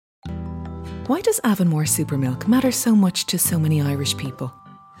Why does Avonmore Supermilk matter so much to so many Irish people?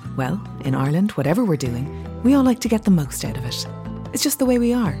 Well, in Ireland, whatever we're doing, we all like to get the most out of it. It's just the way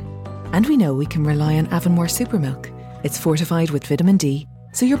we are. And we know we can rely on Avonmore Supermilk. It's fortified with vitamin D,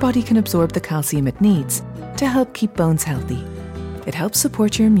 so your body can absorb the calcium it needs to help keep bones healthy. It helps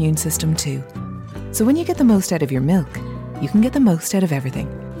support your immune system too. So when you get the most out of your milk, you can get the most out of everything.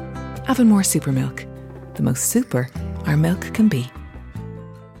 Avonmore Supermilk. The most super our milk can be.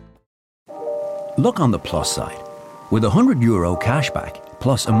 Look on the plus side. With €100 cashback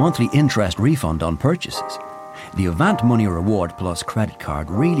plus a monthly interest refund on purchases, the Avant Money Reward Plus credit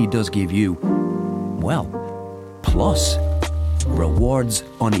card really does give you, well, plus. Rewards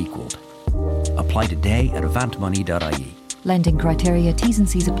unequalled. Apply today at avantmoney.ie. Lending criteria, T's and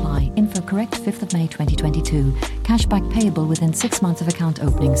C's apply. Info correct 5th of May 2022. Cashback payable within 6 months of account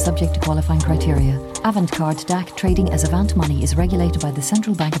opening, subject to qualifying criteria. Avant Card DAC trading as Avant Money is regulated by the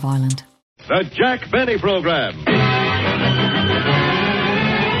Central Bank of Ireland. The Jack Benny Program.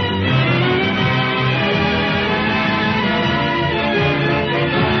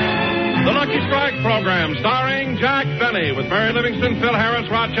 The Lucky Strike Program, starring Jack Benny, with Mary Livingston, Phil Harris,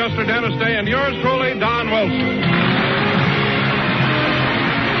 Rochester, Dennis Day, and yours truly, Don Wilson.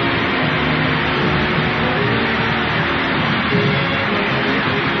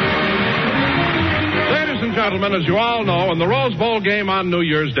 Ladies and gentlemen, as you all know, in the Rose Bowl game on New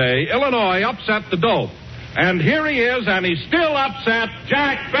Year's Day, Illinois upset the Dope. And here he is, and he's still upset,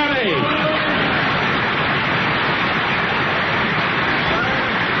 Jack Benny.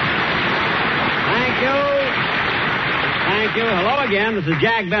 Thank you. Hello again. This is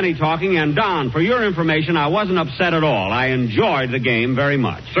Jack Benny talking. And Don, for your information, I wasn't upset at all. I enjoyed the game very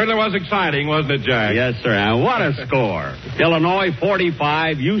much. Certainly was exciting, wasn't it, Jack? Yes, sir. And what a score. Illinois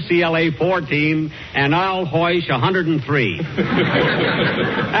 45, UCLA 14, and Al Hoysh 103.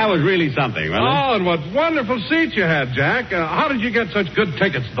 That was really something, wasn't it? Oh, and what wonderful seats you had, Jack. How did you get such good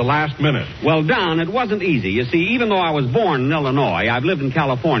tickets at the last minute? Well, Don, it wasn't easy. You see, even though I was born in Illinois, I've lived in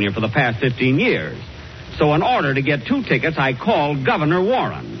California for the past 15 years. So in order to get 2 tickets, I called Governor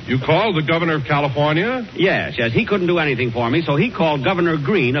Warren. You called the governor of California? Yes. He couldn't do anything for me, so he called Governor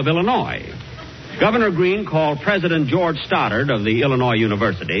Green of Illinois. Governor Green called President George Stoddard of the Illinois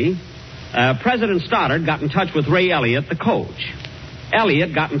University. President Stoddard got in touch with Ray Elliott, the coach.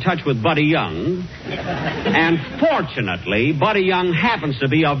 Elliott got in touch with Buddy Young. And fortunately, Buddy Young happens to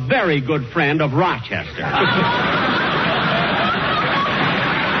be a very good friend of Rochester.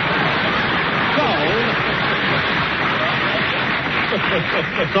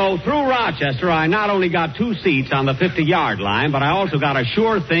 So through Rochester, I not only got 2 seats on the 50-yard line, but I also got a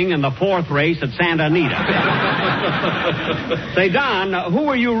sure thing in the 4th race at Santa Anita. Say, Don, who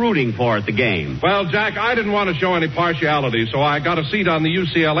were you rooting for at the game? Well, Jack, I didn't want to show any partiality, so I got a seat on the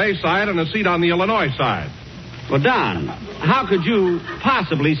UCLA side and a seat on the Illinois side. Well, Don, how could you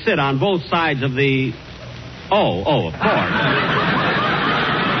possibly sit on both sides of the... Oh, of course.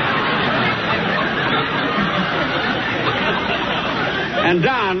 And,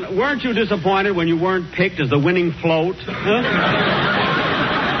 Don, weren't you disappointed when you weren't picked as the winning float? Huh?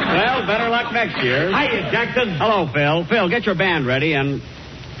 Well, better luck next year. Hiya, Jackson. Hello, Phil. Phil, get your band ready, and...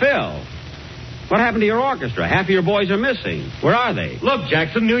 Phil, what happened to your orchestra? Half of your boys are missing. Where are they? Look,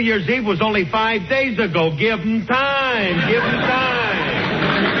 Jackson, New Year's Eve was only 5 days ago. Give them time. Give them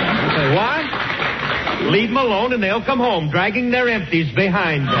time. Say what? Leave them alone, and they'll come home, dragging their empties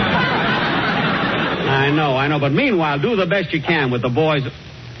behind them. I know. But meanwhile, do the best you can with the boys.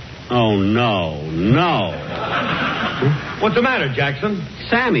 Oh, no. What's the matter, Jackson?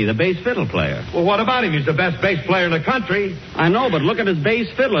 Sammy, the bass fiddle player. Well, what about him? He's the best bass player in the country. I know, but look at his bass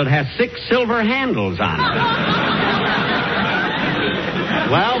fiddle. It has 6 silver handles on it.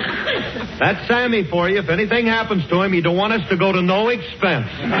 Well, that's Sammy for you. If anything happens to him, you don't want us to go to no expense.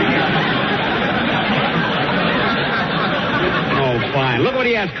 Oh, fine. Look what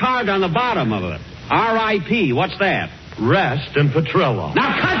he has carved on the bottom of it. R.I.P. What's that? Rest and Petrillo.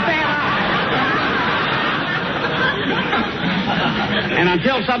 Now cut that out! And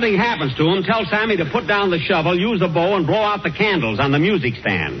until something happens to him, tell Sammy to put down the shovel, use the bow, and blow out the candles on the music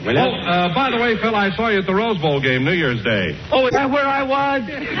stand. Will you? Oh, by the way, Phil, I saw you at the Rose Bowl game New Year's Day. Oh, is that where I was?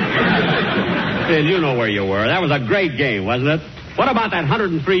 Phil, you know where you were. That was a great game, wasn't it? What about that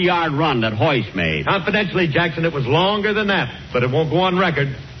 103-yard run that Hoysh made? Confidentially, Jackson, it was longer than that, but it won't go on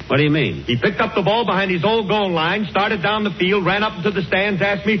record. What do you mean? He picked up the ball behind his old goal line, started down the field, ran up into the stands,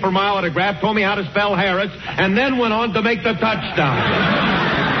 asked me for my autograph, told me how to spell Harris, and then went on to make the touchdown.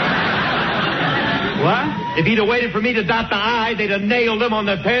 What? If he'd have waited for me to dot the I, they'd have nailed him on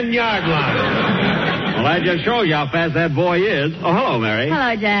the 10-yard line. Well, I just showed you how fast that boy is. Oh, hello, Mary.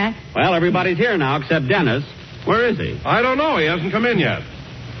 Hello, Jack. Well, everybody's here now except Dennis. Where is he? I don't know. He hasn't come in yet.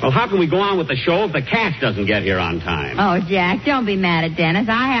 Well, how can we go on with the show if the cast doesn't get here on time? Oh, Jack, don't be mad at Dennis.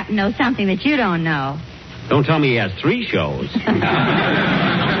 I happen to know something that you don't know. Don't tell me he has 3 shows.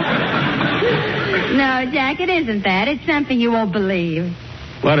 No, Jack, it isn't that. It's something you won't believe.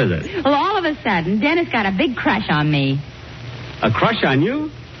 What is it? Well, all of a sudden, Dennis got a big crush on me. A crush on you?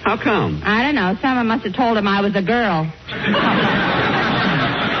 How come? I don't know. Someone must have told him I was a girl.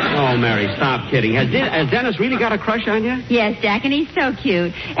 Oh, Mary, stop kidding. Has Dennis really got a crush on you? Yes, Jack, and he's so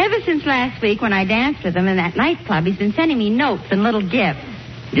cute. Ever since last week when I danced with him in that nightclub, he's been sending me notes and little gifts.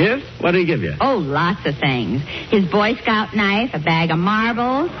 Gifts? What did he give you? Oh, lots of things. His Boy Scout knife, a bag of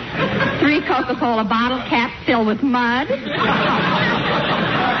marbles, 3 Coca-Cola bottle caps filled with mud,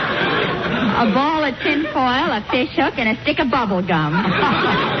 a ball of tinfoil, a fish hook, and a stick of bubble gum.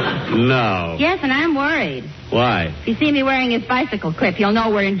 No. Yes, and I'm worried. Why? If you see me wearing his bicycle clip, you'll know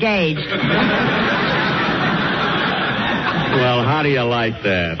we're engaged. Well, how do you like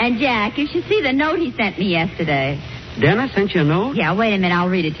that? And, Jack, you should see the note he sent me yesterday. Dennis sent you a note? Yeah, wait a minute. I'll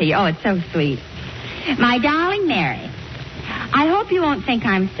read it to you. Oh, it's so sweet. My darling Mary, I hope you won't think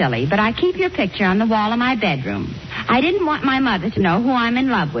I'm silly, but I keep your picture on the wall of my bedroom. I didn't want my mother to know who I'm in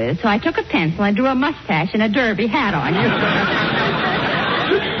love with, so I took a pencil and drew a mustache and a derby hat on you.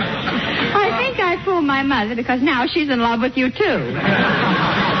 I think I fooled my mother because now she's in love with you, too.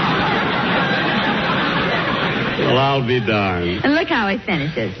 Well, I'll be darned. And look how he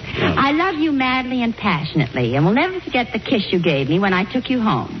finishes. Yeah. I love you madly and passionately, and will never forget the kiss you gave me when I took you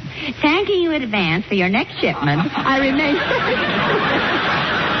home. Thanking you in advance for your next shipment, I remain...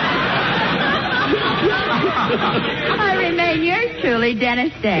 I remain yours truly,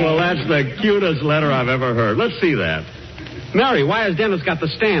 Dennis Day. Well, that's the cutest letter I've ever heard. Let's see that. Mary, why has Dennis got the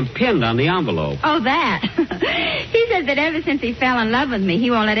stamp pinned on the envelope? Oh, that. He says that ever since he fell in love with me, he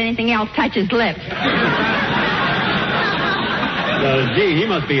won't let anything else touch his lips. Gee, he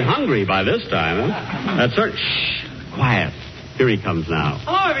must be hungry by this time, huh? That's certain. Shh. Quiet. Here he comes now.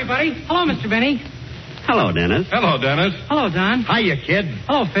 Hello, everybody. Hello, Mr. Benny. Hello, Dennis. Hello, Dennis. Hello, Don. Hiya, kid.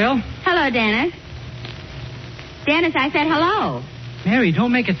 Hello, Phil. Hello, Dennis. Dennis, I said hello. Mary,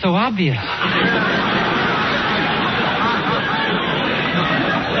 don't make it so obvious.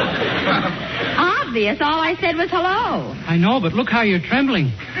 Obvious? All I said was hello. I know, but look how you're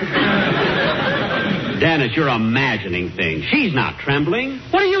trembling. Dennis, you're imagining things. She's not trembling.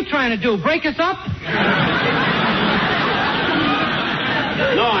 What are you trying to do, break us up?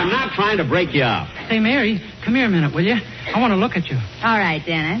 No, I'm not trying to break you up. Say, Mary, come here a minute, will you? I want to look at you. All right,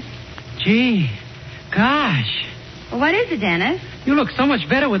 Dennis. Gee, gosh. Well, what is it, Dennis? You look so much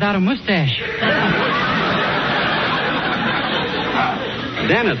better without a mustache.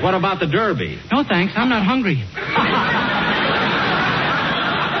 Dennis, what about the derby? No, thanks. I'm not hungry.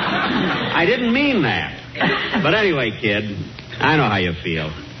 I didn't mean that. But anyway, kid, I know how you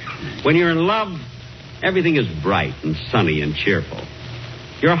feel. When you're in love, everything is bright and sunny and cheerful.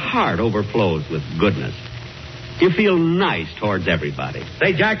 Your heart overflows with goodness. You feel nice towards everybody.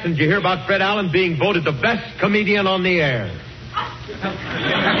 Say, Jackson, did you hear about Fred Allen being voted the best comedian on the air?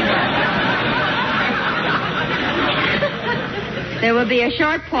 There will be a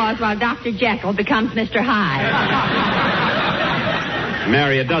short pause while Dr. Jekyll becomes Mr. Hyde.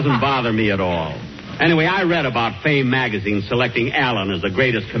 Mary, it doesn't bother me at all. Anyway, I read about Fame magazine selecting Allen as the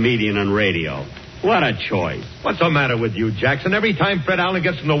greatest comedian on radio. What a choice. What's the matter with you, Jackson? Every time Fred Allen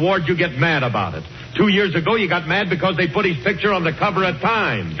gets an award, you get mad about it. 2 years ago, you got mad because they put his picture on the cover of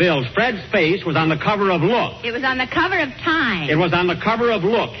Time. Bill, Fred's face was on the cover of Look. It was on the cover of Time. It was on the cover of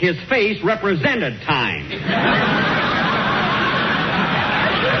Look. His face represented Time.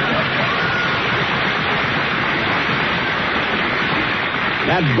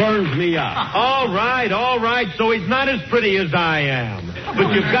 That burns me up. All right. So he's not as pretty as I am.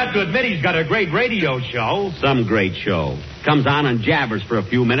 But you've got to admit he's got a great radio show. Some great show. Comes on and jabbers for a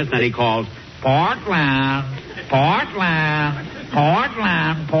few minutes, then he calls, Portland, Portland,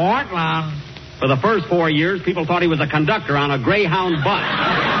 Portland, Portland. For the first 4 years, people thought he was a conductor on a Greyhound bus.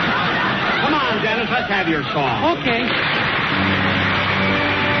 Come on, Dennis, let's have your song. Okay.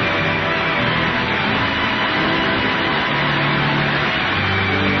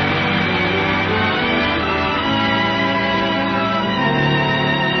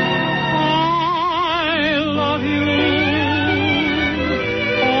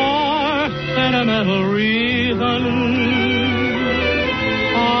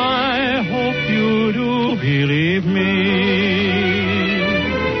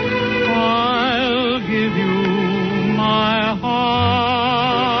 I'll give you my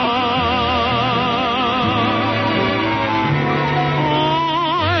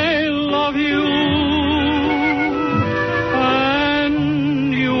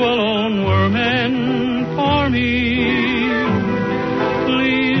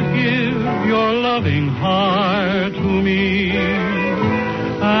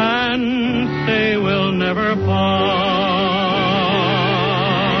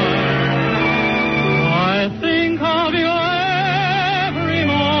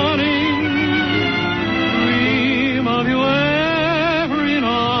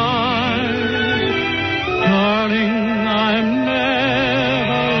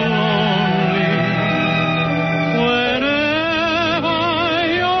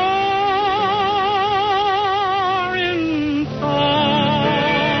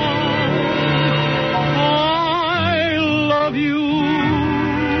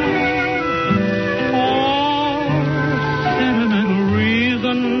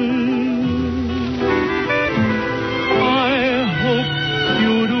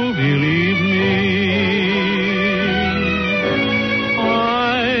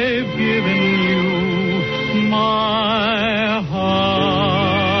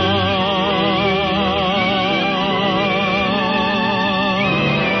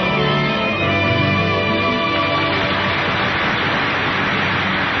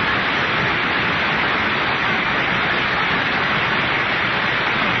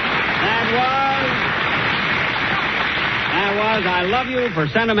for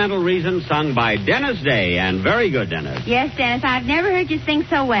Sentimental Reasons, sung by Dennis Day. And very good, Dennis. Yes, Dennis, I've never heard you sing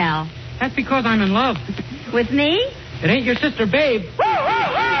so well. That's because I'm in love. With me? It ain't your sister, Babe.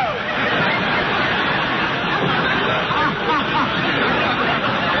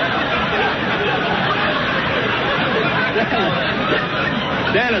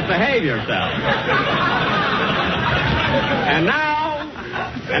 Dennis, behave yourself. And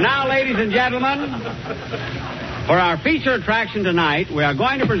now, ladies and gentlemen, for our feature attraction tonight, we are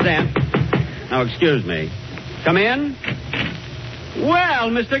going to present... No, excuse me. Come in.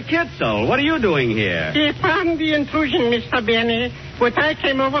 Well, Mr. Kitzel, what are you doing here? Pardon the intrusion, Mr. Benny, but I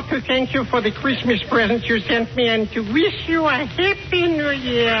came over to thank you for the Christmas present you sent me and to wish you a Happy New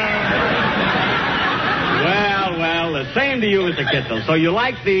Year. Well, the same to you, Mr. Kitzel. So you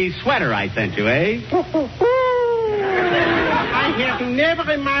like the sweater I sent you, eh? I have never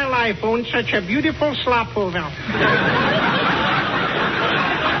in my life owned such a beautiful slopover.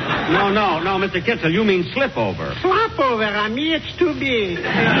 No, Mr. Kitzel, you mean slip-over. Slopover, me, it's too big.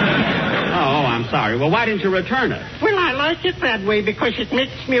 Oh, I'm sorry. Well, why didn't you return it? Well, I like it that way because it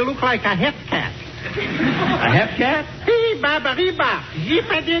makes me look like a hep cat. A hep cat? Hey, Baba Riba.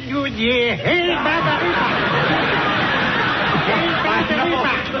 Zippa did good, yeah. Hey, Baba Riba. Hey, Baba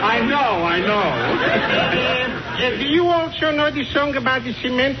Riba. I know. Do you also know the song about the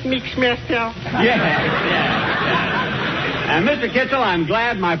cement mix master? Yes. And Mr. Kitzel, I'm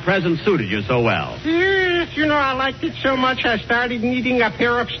glad my present suited you so well. Yes, I liked it so much I started knitting a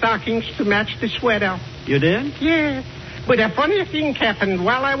pair of stockings to match the sweater. You did? Yes. But a funny thing happened.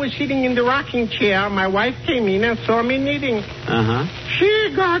 While I was sitting in the rocking chair, my wife came in and saw me knitting. Uh-huh.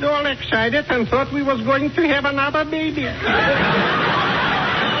 She got all excited and thought we was going to have another baby.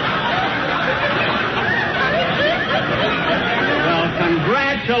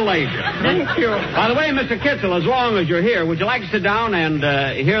 Congratulations. Thank you. By the way, Mr. Kitzel, as long as you're here, would you like to sit down and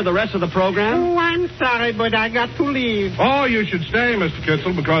hear the rest of the program? Oh, I'm sorry, but I got to leave. Oh, you should stay, Mr.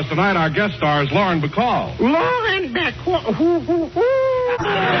 Kitzel, because tonight our guest star is Lauren Bacall. Lauren Bacall? Who? Who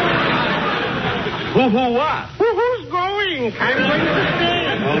what? Who's going? I'm going to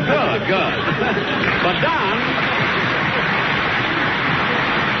stay. Oh, good. But,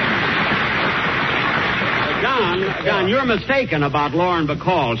 Don, you're mistaken about Lauren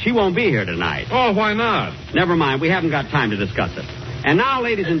Bacall. She won't be here tonight. Oh, why not? Never mind. We haven't got time to discuss it. And now,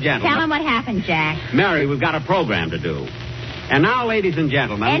 ladies and gentlemen... Tell him what happened, Jack. Mary, we've got a program to do. And now, ladies and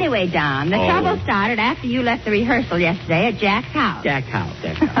gentlemen... Anyway, Don, the trouble started after you left the rehearsal yesterday at Jack's house. Jack's house.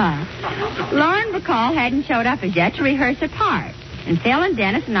 Lauren Bacall hadn't showed up as yet to rehearse her part. And Phil and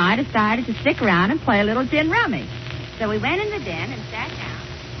Dennis and I decided to stick around and play a little gin rummy. So we went in the den and sat down.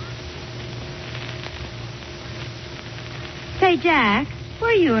 Say, Jack,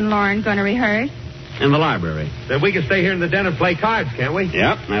 where are you and Lauren going to rehearse? In the library. Then we can stay here in the den and play cards, can't we?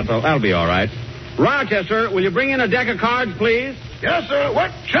 Yep, that'll be all right. Rochester, will you bring in a deck of cards, please? Yes, sir.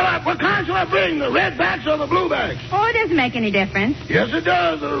 What kind shall I bring? The red backs or the blue backs? Oh, it doesn't make any difference. Yes, it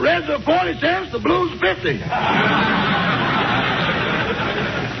does. The reds are 40 cents, the blues 50.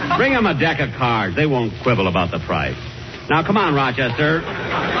 Bring them a deck of cards. They won't quibble about the price. Now, come on, Rochester.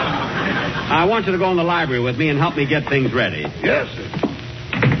 I want you to go in the library with me and help me get things ready. Yes, sir.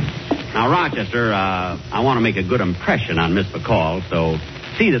 Now, Rochester, I want to make a good impression on Miss Bacall, so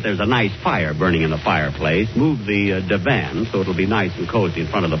see that there's a nice fire burning in the fireplace. Move the divan so it'll be nice and cozy in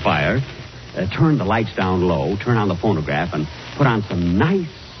front of the fire. Turn the lights down low, turn on the phonograph, and put on some nice,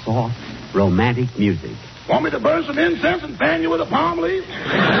 soft, romantic music. Want me to burn some incense and fan you with a palm leaf?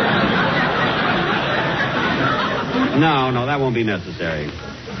 No, that won't be necessary.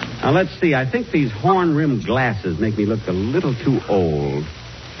 Now, let's see. I think these horn-rimmed glasses make me look a little too old.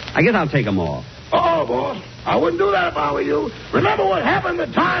 I guess I'll take them off. Oh, boss. I wouldn't do that if I were you. Remember what happened the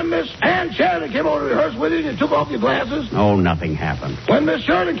time Miss Ann Sheridan came over to rehearse with you and you took off your glasses? Oh, nothing happened. When Miss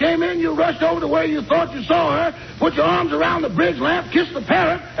Sheridan came in, you rushed over to where you thought you saw her, put your arms around the bridge lamp, kissed the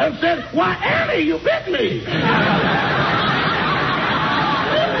parrot, and said, "Why, Annie, you bit me."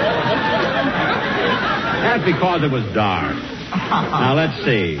 That's because it was dark. Now, let's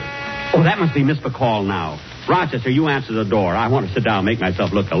see. Oh, that must be Miss Bacall now. Rochester, you answer the door. I want to sit down and make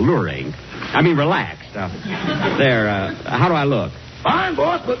myself look alluring. I mean, relaxed. How do I look? Fine,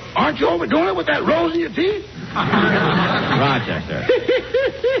 boss, but aren't you overdoing it with that rose in your teeth? Rochester.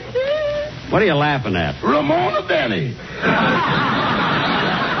 What are you laughing at? Ramona Benny.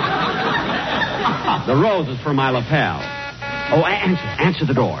 The rose is for my lapel. Oh, answer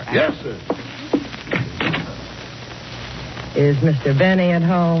the door. Yes, sir. Is Mr. Benny at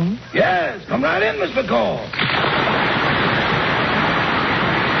home? Yes, come right in, Miss Bacall.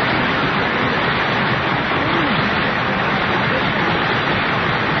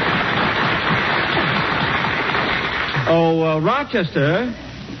 Oh, Rochester.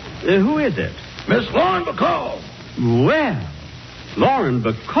 Who is it? Miss Lauren Bacall. Well, Lauren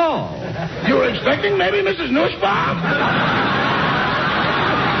Bacall. You were expecting maybe Mrs. Nussbaum?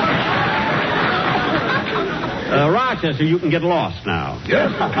 Rochester, you can get lost now. Yes.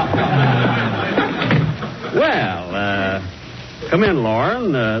 Well, come in,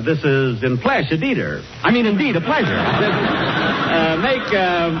 Lauren. This is in flesh, indeed a pleasure.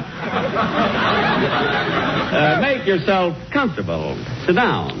 Make yourself comfortable. Sit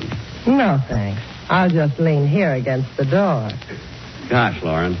down. No, thanks. I'll just lean here against the door. Gosh,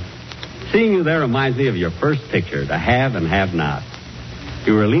 Lauren, seeing you there reminds me of your first picture, The Have and Have Not.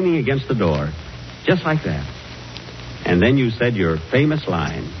 You were leaning against the door, just like that. And then you said your famous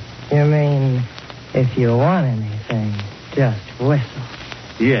line. You mean, if you want anything, just whistle.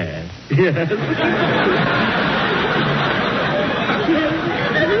 Yes.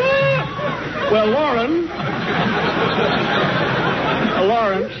 Well, Lauren,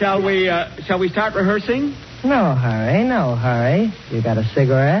 shall we start rehearsing? No hurry. You got a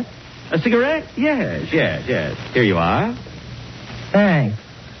cigarette? A cigarette? Yes. Here you are. Thanks.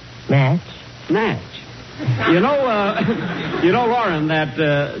 Match? You know, Lauren, that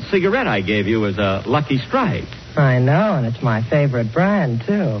cigarette I gave you was a Lucky Strike. I know, and it's my favorite brand,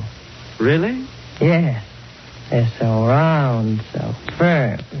 too. Really? Yes. They're so round, so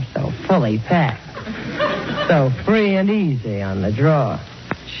firm, so fully packed. So free and easy on the draw.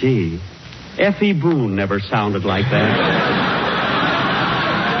 Gee, Effie Boone never sounded like that.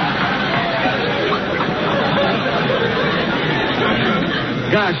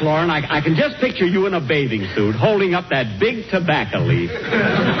 Gosh, Lauren, I can just picture you in a bathing suit holding up that big tobacco leaf.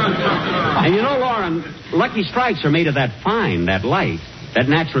 And you know, Lauren, Lucky Strikes are made of that fine, that light, that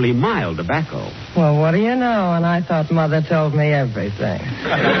naturally mild tobacco. Well, what do you know? And I thought Mother told me everything.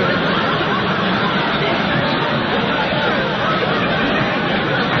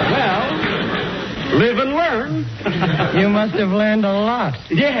 Well, live and learn. You must have learned a lot.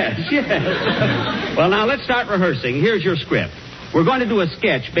 Yes. Well, now let's start rehearsing. Here's your script. We're going to do a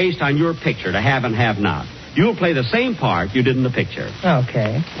sketch based on your picture, The Have and Have Not. You'll play the same part you did in the picture.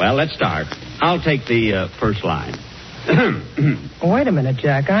 Okay. Well, let's start. I'll take the first line. Wait a minute,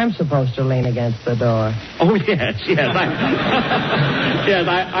 Jack. I'm supposed to lean against the door. Oh, yes.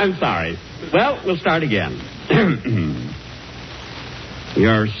 I'm sorry. Well, we'll start again.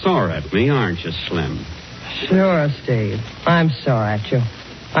 You're sore at me, aren't you, Slim? Sure, Steve. I'm sore at you.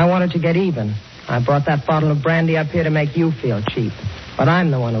 I wanted to get even. I brought that bottle of brandy up here to make you feel cheap. But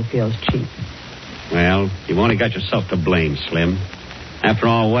I'm the one who feels cheap. Well, you've only got yourself to blame, Slim. After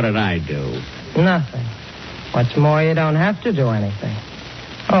all, what did I do? Nothing. What's more, you don't have to do anything.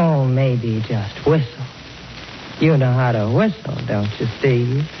 Oh, maybe just whistle. You know how to whistle, don't you,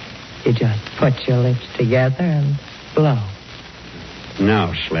 Steve? You just put your lips together and blow.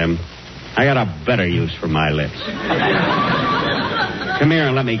 No, Slim. I got a better use for my lips. Come here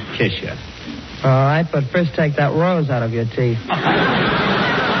and let me kiss you. All right, but first take that rose out of your teeth.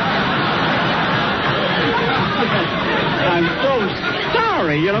 I'm so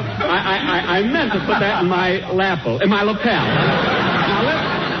sorry. You know, I meant to put that in my lapel, in my lapel.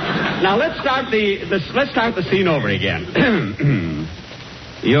 Now let's start the scene over again.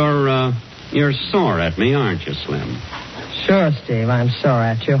 You're sore at me, aren't you, Slim? Sure, Steve. I'm sore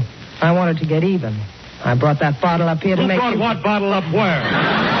at you. I wanted to get even. I brought that bottle up here to make. Brought what bottle up where?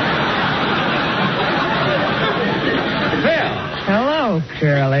 Hello,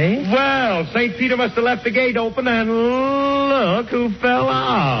 Curly. Well, St. Peter must have left the gate open, and look who fell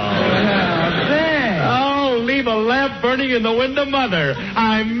out. Oh, leave a lamp burning in the window, Mother.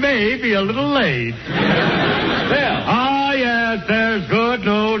 I may be a little late. Yes, there's good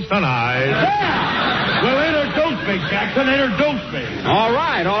news tonight. Well, introduce me, Jackson. Introduce me. All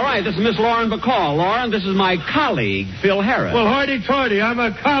right. This is Miss Lauren Bacall. Lauren, this is my colleague, Phil Harris. Well, hoity-toity, I'm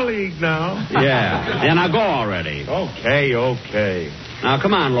a colleague now. Yeah, now go already. Okay. Now,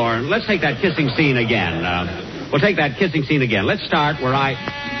 come on, Lauren. Let's take that kissing scene again. We'll take that kissing scene again. Let's start where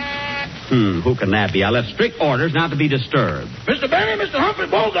who can that be? I left strict orders not to be disturbed. Mr. Benny, Mr. Humphrey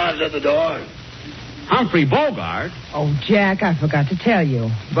Bogart is at the door. Humphrey Bogart? Oh, Jack, I forgot to tell you.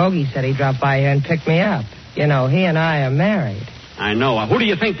 Bogey said he dropped by here and picked me up. You know, he and I are married. I know. Who do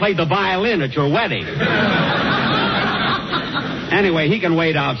you think played the violin at your wedding? Anyway, he can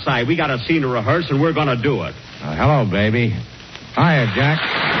wait outside. We got a scene to rehearse, and we're going to do it. Hello, baby. Hiya, Jack.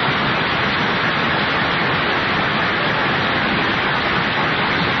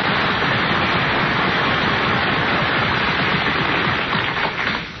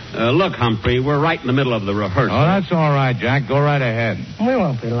 Look, Humphrey, we're right in the middle of the rehearsal. Oh, that's all right, Jack. Go right ahead. We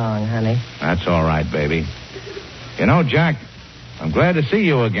won't be long, honey. That's all right, baby. You know, Jack, I'm glad to see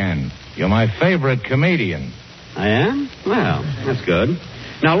you again. You're my favorite comedian. I am? Well, that's good.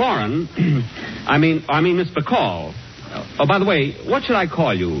 Now, Lauren, I mean, Miss Bacall. Oh, by the way, what should I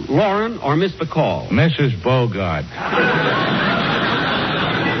call you? Lauren or Miss Bacall? Mrs. Bogart.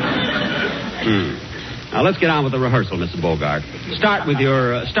 Now, let's get on with the rehearsal, Mrs. Bogart. Starting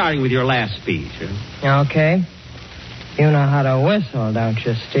with your last speech. Okay. You know how to whistle, don't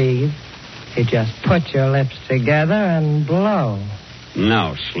you, Steve? You just put your lips together and blow.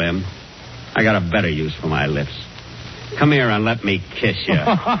 No, Slim. I got a better use for my lips. Come here and let me kiss you.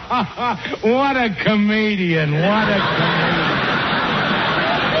 What a comedian. What a comedian.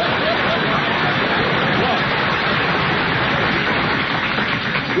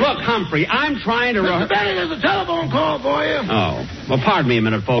 Look, Humphrey, I'm trying to... Mr. Benny, there's a telephone call for you. Oh. Well, pardon me a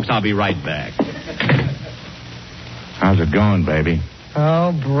minute, folks. I'll be right back. How's it going, baby?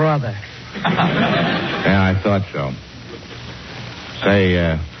 Oh, brother. Yeah, I thought so. Say,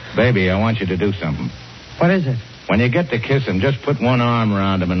 baby, I want you to do something. What is it? When you get to kiss him, just put one arm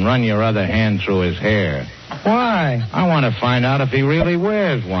around him and run your other hand through his hair. Why? I want to find out if he really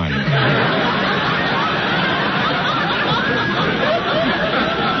wears one.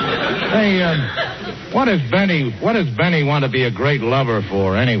 Hey, what does Benny want to be a great lover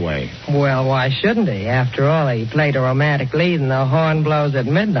for anyway? Well, why shouldn't he? After all, he played a romantic lead in The Horn Blows at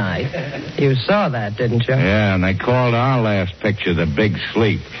Midnight. You saw that, didn't you? Yeah, and they called our last picture The Big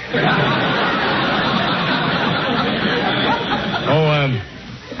Sleep.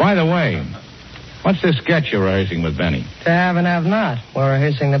 By the way, what's this sketch you're rehearsing with Benny? To have and have not. We're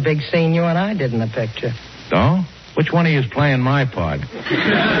rehearsing the big scene you and I did in the picture. Oh? Which one of you is playing my part?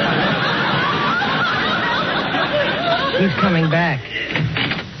 He's coming back.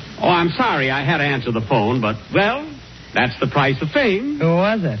 Oh, I'm sorry I had to answer the phone, but, well, that's the price of fame. Who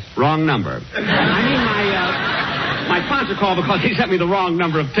was it? Wrong number. I mean, my sponsor called because he sent me the wrong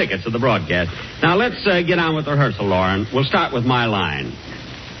number of tickets to the broadcast. Now, let's get on with the rehearsal, Lauren. We'll start with my line.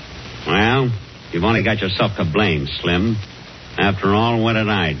 Well, you've only got yourself to blame, Slim. After all, what did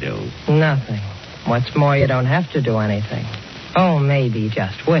I do? Nothing. What's more, you don't have to do anything. Oh, maybe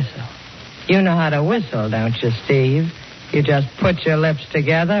just whistle. You know how to whistle, don't you, Steve? You just put your lips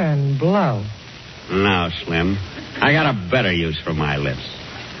together and blow. No, Slim. I got a better use for my lips.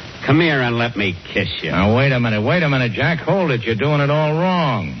 Come here and let me kiss you. Now, wait a minute, Jack. Hold it. You're doing it all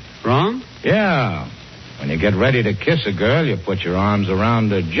wrong. Wrong? Yeah. When you get ready to kiss a girl, you put your arms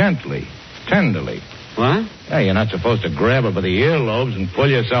around her gently, tenderly. What? Yeah, you're not supposed to grab her by the earlobes and pull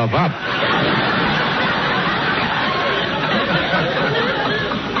yourself up.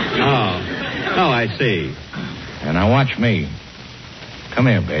 Oh, I see. And now watch me. Come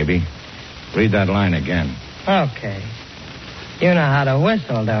here, baby. Read that line again. Okay. You know how to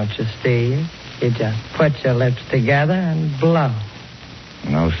whistle, don't you, Steve? You just put your lips together and blow.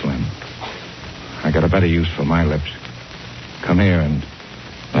 No, Slim. I got a better use for my lips. Come here and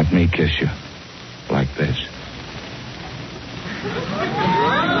let me kiss you. Like this.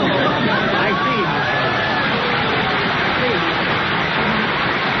 I see.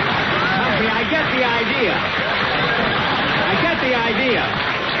 Humphrey, I get the idea.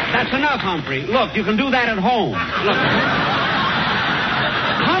 That's enough, Humphrey. Look, you can do that at home. Look.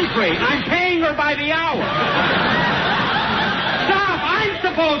 Humphrey, I'm paying her by the hour. Stop! I'm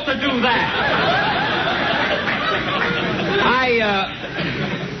supposed to do that.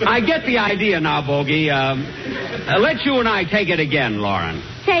 I get the idea now, Bogey. Let you and I take it again, Lauren.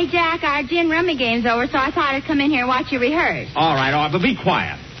 Say, Jack, our gin rummy game's over, so I thought I'd come in here and watch you rehearse. All right, but be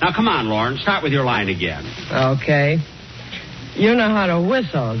quiet. Now, come on, Lauren. Start with your line again. Okay. You know how to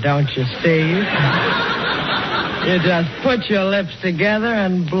whistle, don't you, Steve? You just put your lips together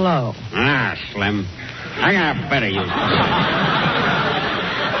and blow. Ah, Slim. I got a better use.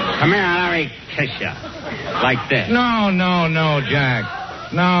 Come here and let me kiss you. Like this. No, Jack.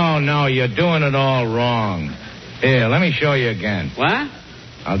 No, you're doing it all wrong. Here, let me show you again. What?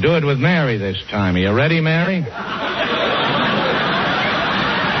 I'll do it with Mary this time. Are you ready, Mary?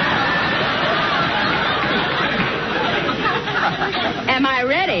 Am I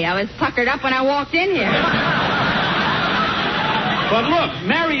ready? I was puckered up when I walked in here. But look,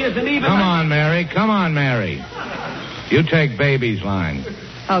 Mary isn't even... Come on, Mary. You take baby's line.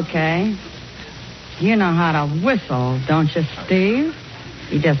 Okay. You know how to whistle, don't you, Steve?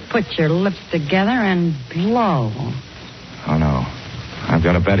 You just put your lips together and blow. Oh, no. I've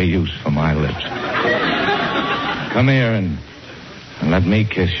got a better use for my lips. Come here and let me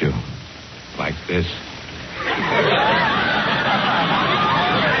kiss you. Like this.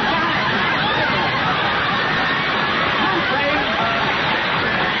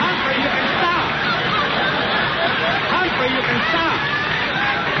 Humphrey, you can stop.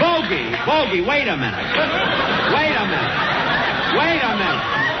 Bogey, wait a minute. Wait a minute. Wait a minute.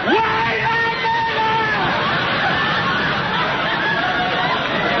 Wait a minute!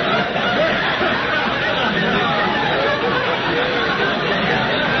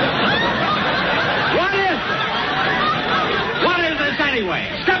 Anyway,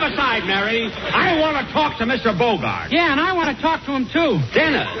 step aside, Mary. I want to talk to Mr. Bogart. Yeah, and I want to talk to him, too.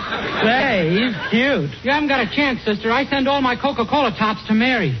 Dennis. Say, he's cute. You haven't got a chance, sister. I send all my Coca-Cola tops to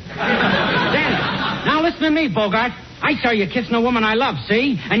Mary. Dennis. Now listen to me, Bogart. I saw you kissing a woman I love,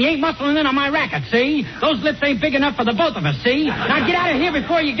 see? And you ain't muscling in on my racket, see? Those lips ain't big enough for the both of us, see? Now get out of here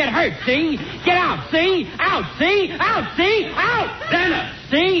before you get hurt, see? Get out, see? Out, see? Out, see? Out! Dennis.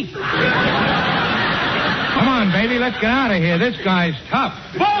 See? Come on, baby, let's get out of here. This guy's tough.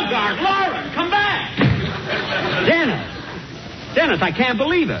 Bogart, Lauren, come back. Dennis, I can't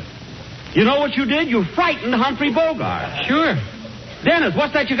believe it. You know what you did? You frightened Humphrey Bogart. Sure. Dennis,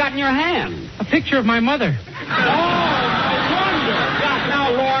 what's that you got in your hand? A picture of my mother. Oh, no wonder. God,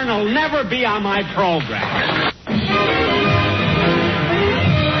 now Lauren will never be on my program.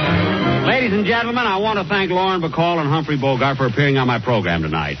 Ladies and gentlemen, I want to thank Lauren Bacall and Humphrey Bogart for appearing on my program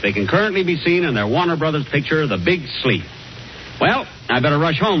tonight. They can currently be seen in their Warner Brothers picture, The Big Sleep. Well, I better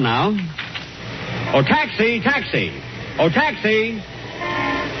rush home now. Oh, taxi, taxi. Oh, taxi.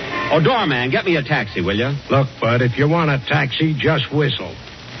 Oh, doorman, get me a taxi, will you? Look, Bud, if you want a taxi, just whistle.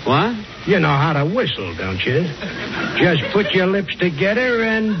 What? You know how to whistle, don't you? Just put your lips together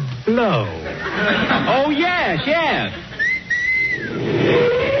and blow. Oh, yes.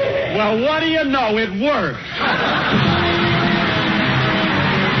 Well, what do you know? It works.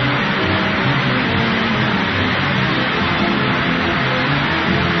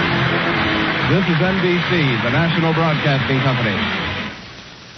 This is NBC, the National Broadcasting Company.